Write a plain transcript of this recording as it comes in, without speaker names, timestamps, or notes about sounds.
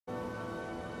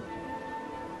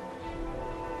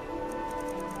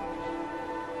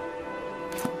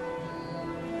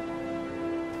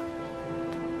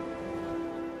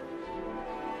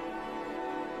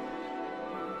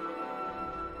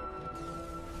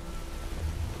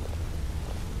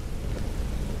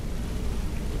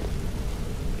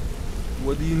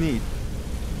what do you need?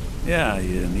 Yeah,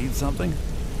 you need something?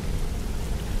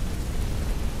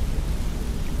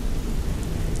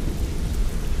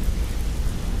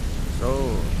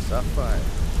 So, Sapphire,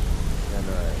 can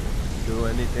I do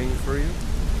anything for you?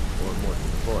 Or more to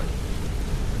the point,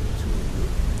 to you?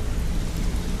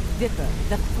 Vicar,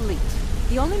 the Fleet.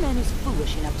 The only man who's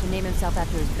foolish enough to name himself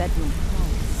after his bedroom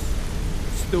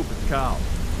price. Stupid cow.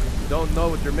 You don't know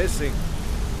what you're missing.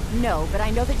 No, but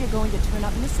I know that you're going to turn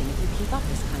up missing if you keep up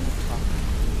this kind of talk.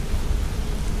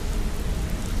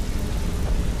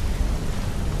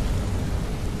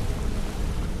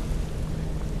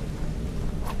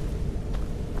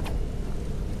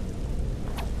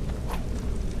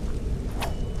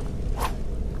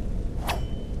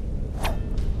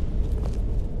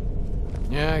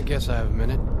 Yeah, I guess I have a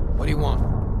minute. What do you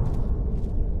want?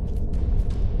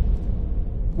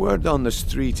 Word on the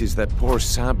street is that poor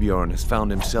Sabjorn has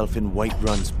found himself in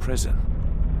Whiterun's prison.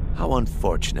 How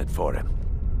unfortunate for him.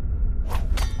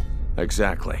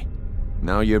 Exactly.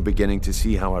 Now you're beginning to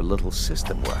see how our little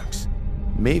system works.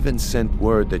 Maven sent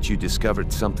word that you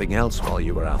discovered something else while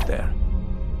you were out there.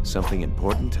 Something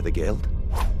important to the Guild?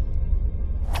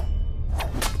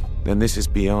 Then this is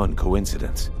beyond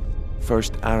coincidence.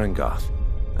 First Arangoth,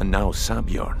 and now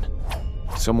Sabjorn.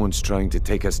 Someone's trying to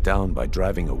take us down by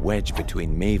driving a wedge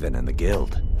between Maven and the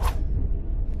Guild.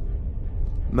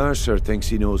 Mercer thinks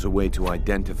he knows a way to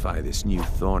identify this new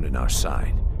thorn in our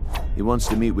side. He wants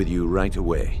to meet with you right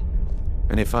away.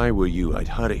 And if I were you, I'd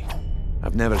hurry.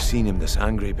 I've never seen him this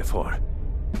angry before.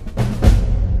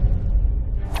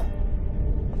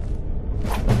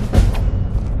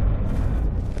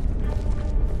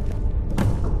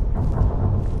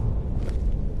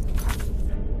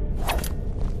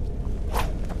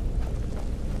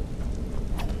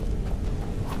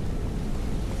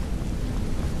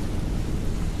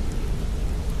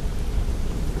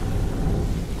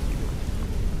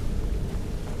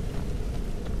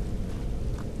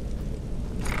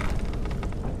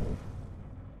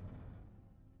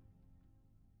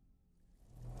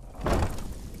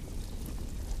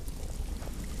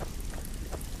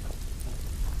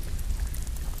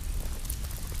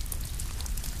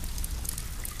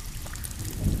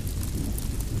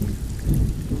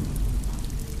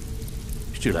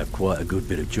 Still have quite a good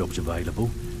bit of jobs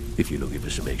available, if you're looking for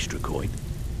some extra coin.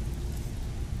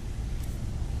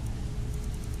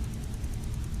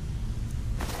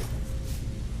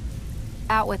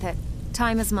 Out with it.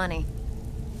 Time is money.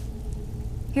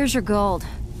 Here's your gold.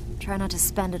 Try not to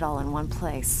spend it all in one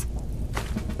place.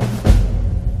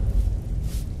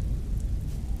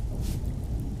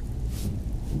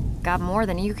 Got more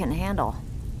than you can handle.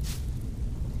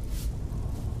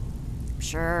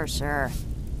 Sure.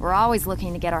 We're always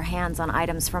looking to get our hands on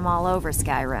items from all over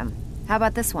Skyrim. How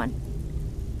about this one?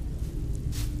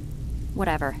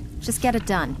 Whatever. Just get it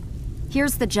done.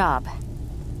 Here's the job.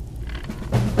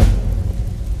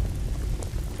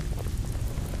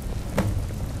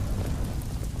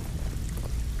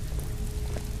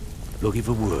 Looking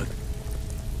for work.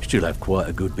 Still have quite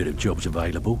a good bit of jobs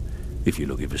available, if you're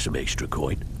looking for some extra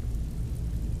coin.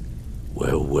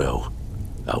 Well,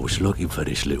 I was looking for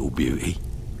this little beauty.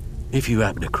 If you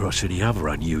happen across any other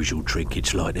unusual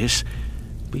trinkets like this,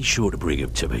 be sure to bring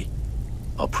them to me.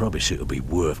 I promise it'll be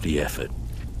worth the effort.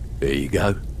 There you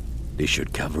go. This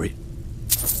should cover it.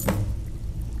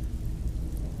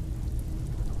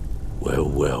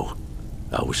 Well,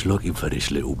 I was looking for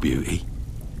this little beauty.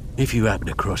 If you happen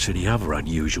across any other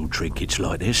unusual trinkets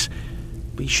like this,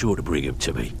 be sure to bring them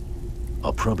to me.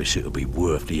 I promise it'll be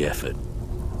worth the effort.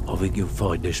 I think you'll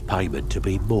find this payment to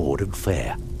be more than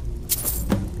fair.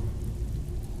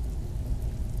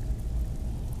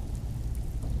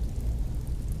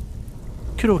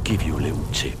 Can I give you a little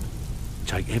tip?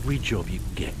 Take every job you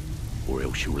can get, or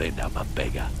else you'll end up a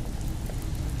beggar.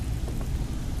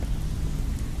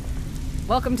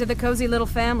 Welcome to the cozy little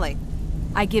family.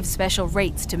 I give special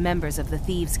rates to members of the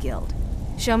Thieves Guild.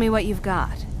 Show me what you've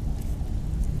got.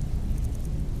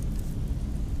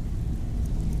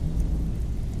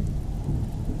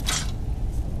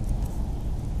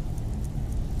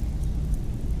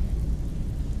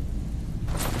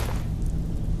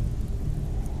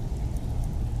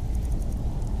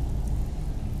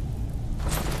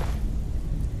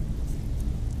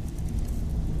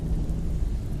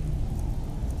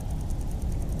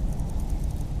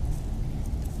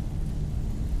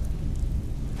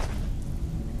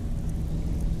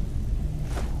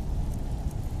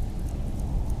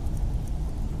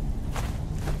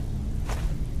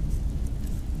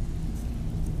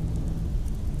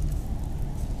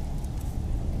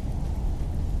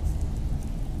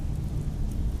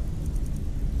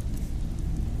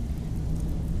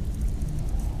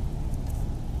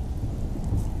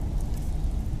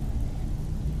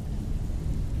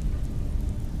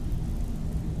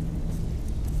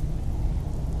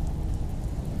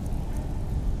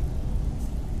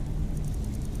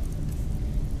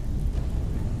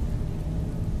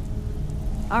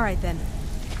 All right, then.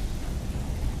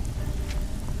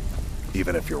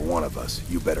 Even if you're one of us,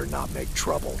 you better not make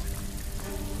trouble.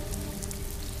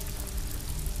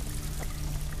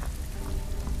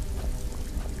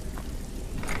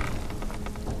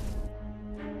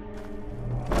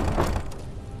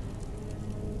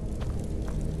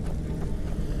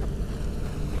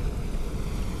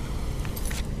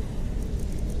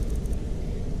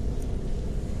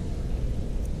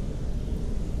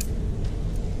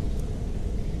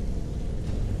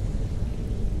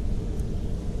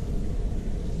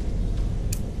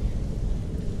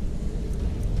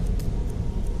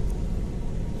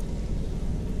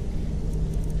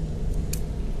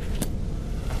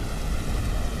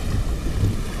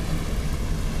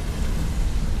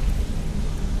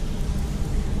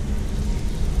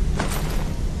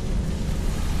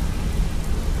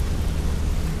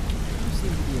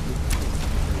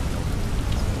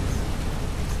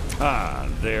 Ah,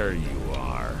 there you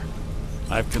are.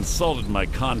 I've consulted my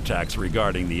contacts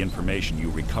regarding the information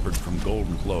you recovered from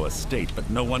Golden Glow Estate, but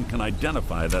no one can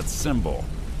identify that symbol.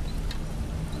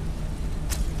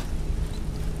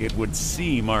 It would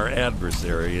seem our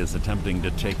adversary is attempting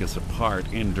to take us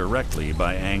apart indirectly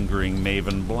by angering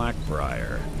Maven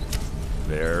Blackbriar.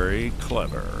 Very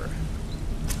clever.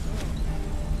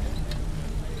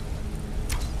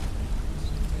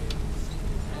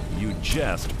 You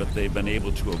jest, but they've been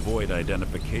able to avoid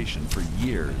identification for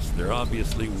years. They're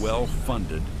obviously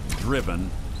well-funded, driven,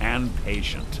 and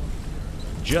patient.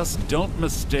 Just don't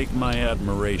mistake my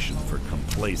admiration for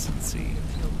complacency.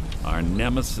 Our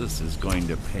nemesis is going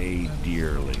to pay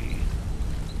dearly.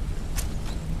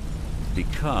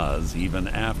 Because even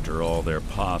after all their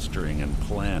posturing and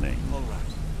planning,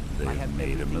 they've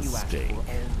made a mistake.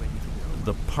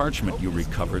 The parchment you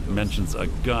recovered mentions a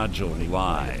Godjal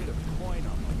lie.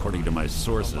 According to my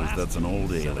sources, that's an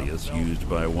old alias used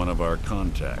by one of our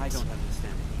contacts.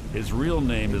 His real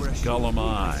name is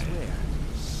Gullumai.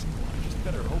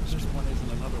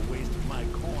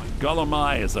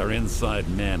 Gullumai is our inside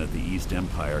man at the East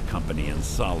Empire Company in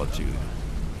Solitude.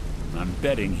 I'm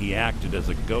betting he acted as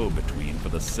a go-between for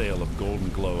the sale of Golden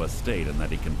Glow Estate and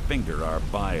that he can finger our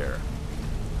buyer.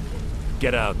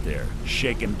 Get out there,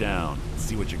 shake him down,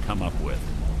 see what you come up with.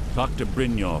 Talk to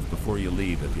Brynjolf before you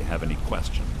leave if you have any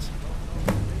questions.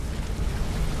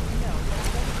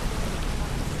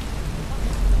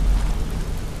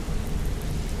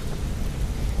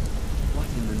 What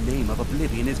in the name of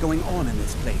Oblivion is going on in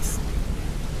this place?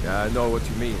 Yeah, I know what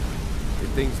you mean. If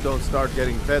things don't start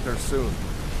getting better soon,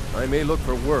 I may look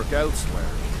for work elsewhere.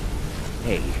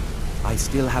 Hey, I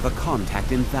still have a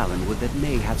contact in Valenwood that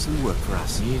may have some work for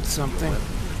us. Need something?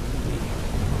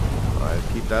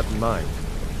 I'll keep that in mind.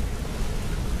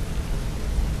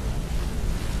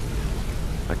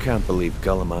 I can't believe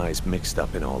Gullumai's mixed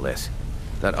up in all this.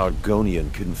 That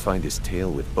Argonian couldn't find his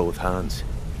tail with both hands.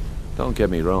 Don't get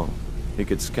me wrong, he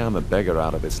could scam a beggar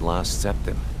out of his last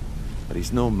septim, but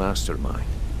he's no mastermind.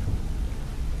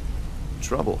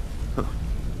 Trouble?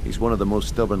 He's one of the most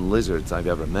stubborn lizards I've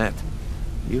ever met.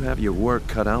 You have your work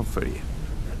cut out for you.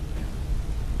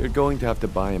 You're going to have to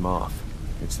buy him off.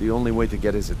 It's the only way to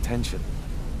get his attention.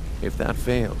 If that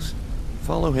fails,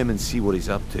 follow him and see what he's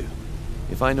up to.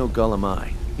 If I know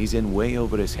Gullumai, he's in way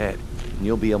over his head, and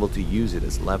you'll be able to use it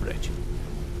as leverage.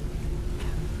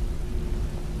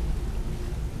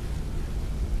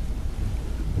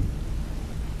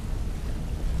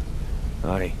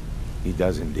 Aye, he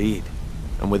does indeed.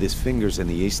 And with his fingers in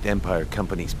the East Empire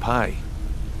Company's pie,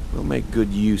 we'll make good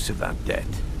use of that debt.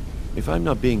 If I'm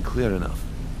not being clear enough,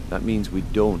 that means we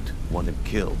don't want him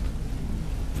killed.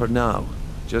 For now,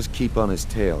 just keep on his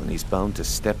tail and he's bound to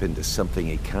step into something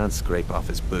he can't scrape off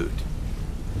his boot.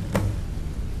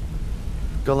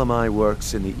 Gullumai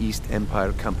works in the East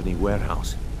Empire Company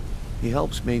warehouse. He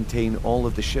helps maintain all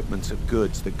of the shipments of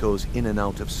goods that goes in and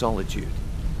out of Solitude.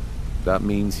 That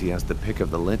means he has the pick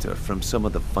of the litter from some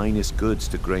of the finest goods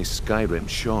to grace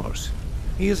Skyrim's shores.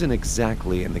 He isn't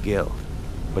exactly in the guild,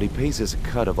 but he pays us a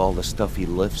cut of all the stuff he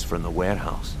lifts from the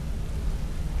warehouse.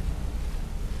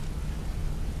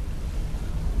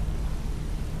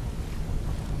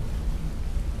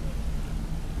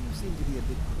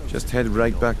 Just head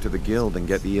right back to the guild and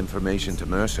get the information to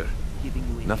Mercer.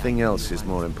 Nothing else is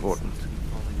more important.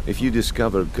 If you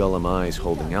discover Gullumai's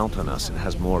holding out on us and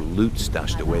has more loot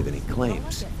stashed away than he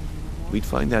claims, we'd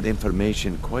find that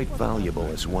information quite valuable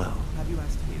as well.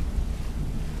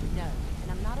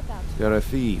 There are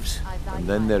thieves, and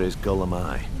then there is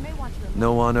Gullumai.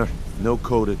 No honor, no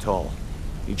code at all.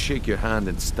 He'd shake your hand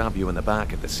and stab you in the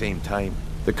back at the same time.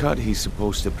 The cut he's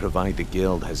supposed to provide the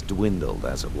guild has dwindled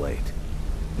as of late.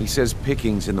 He says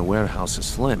pickings in the warehouse are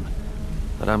slim,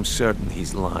 but I'm certain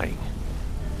he's lying.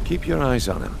 Keep your eyes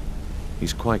on him.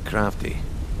 He's quite crafty.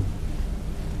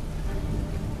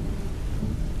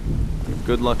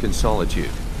 Good luck in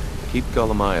Solitude. Keep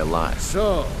Golemai alive.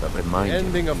 So, but the remind him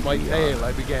ending of my who we tale are.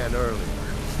 I began earlier.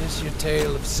 Is this your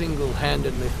tale of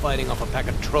single-handedly fighting off a pack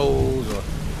of trolls, or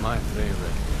my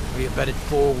favorite, where you bedded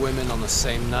 4 women on the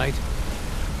same night?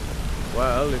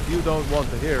 Well, if you don't want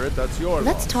to hear it, that's your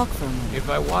Let's loss. talk for a moment. If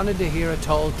I wanted to hear a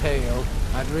tall tale,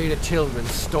 I'd read a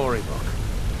children's storybook.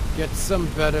 Get some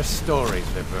better stories,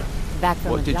 Vipper. Back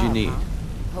from What a did you job, need? huh?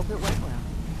 Hope it went well.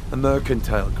 A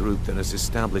mercantile group that has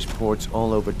established ports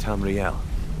all over Tamriel.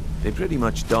 They pretty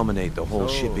much dominate the whole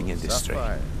So, shipping industry.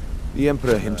 Sapphire, The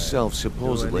Emperor himself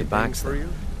supposedly anything backs for them, you?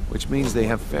 which means they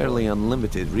have fairly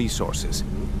unlimited resources.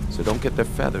 So don't get their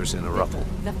feathers in a ruffle.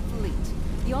 The fleet.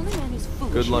 The only man who's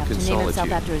foolish Good luck enough in to name himself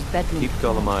Solitude. after his bedroom. Keep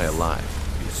Golemai alive.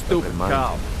 You But stupid remind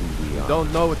cow. him who we You are.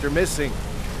 don't know what you're missing.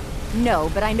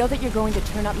 No, but I know that you're going to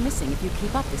turn up missing if you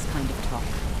keep up this kind of talk.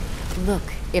 Look,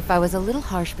 if I was a little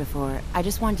harsh before, I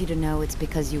just want you to know it's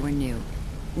because you were new.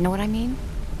 Know what I mean?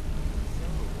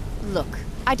 Look,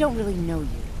 I don't really know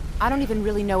you. I don't even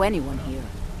really know anyone here.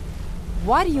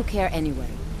 Why do you care anyway?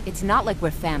 It's not like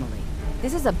we're family.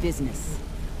 This is a business.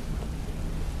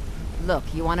 Look,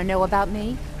 you want to know about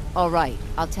me? All right,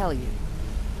 I'll tell you.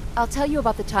 I'll tell you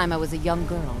about the time I was a young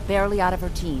girl, barely out of her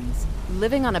teens,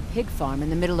 living on a pig farm in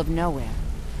the middle of nowhere.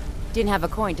 Didn't have a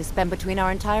coin to spend between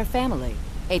our entire family.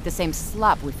 Ate the same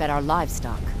slop we fed our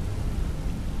livestock.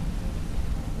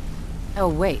 Oh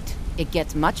wait, it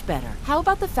gets much better. How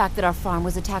about the fact that our farm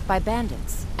was attacked by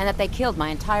bandits, and that they killed my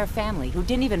entire family who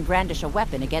didn't even brandish a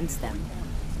weapon against them?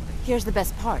 Here's the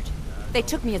best part. They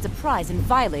took me as a prize and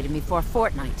violated me for a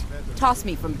fortnight. Tossed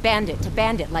me from bandit to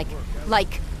bandit like...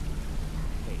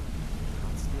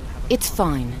 It's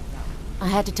fine. I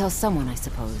had to tell someone, I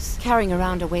suppose. Carrying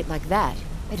around a weight like that,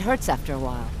 it hurts after a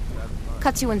while.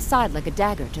 Cuts you inside like a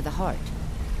dagger to the heart.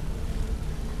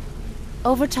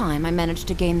 Over time, I managed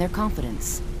to gain their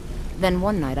confidence. Then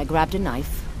one night I grabbed a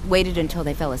knife, waited until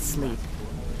they fell asleep,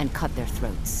 and cut their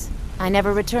throats. I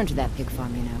never returned to that pig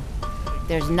farm, you know.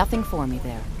 There's nothing for me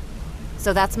there.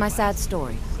 So that's my sad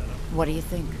story. What do you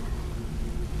think?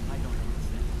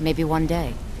 Maybe one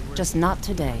day. Just not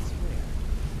today.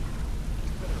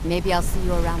 Maybe I'll see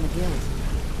you around the guild.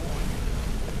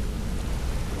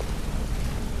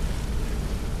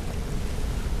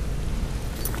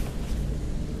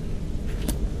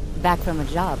 Back from a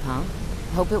job, huh?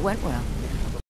 Hope it went well.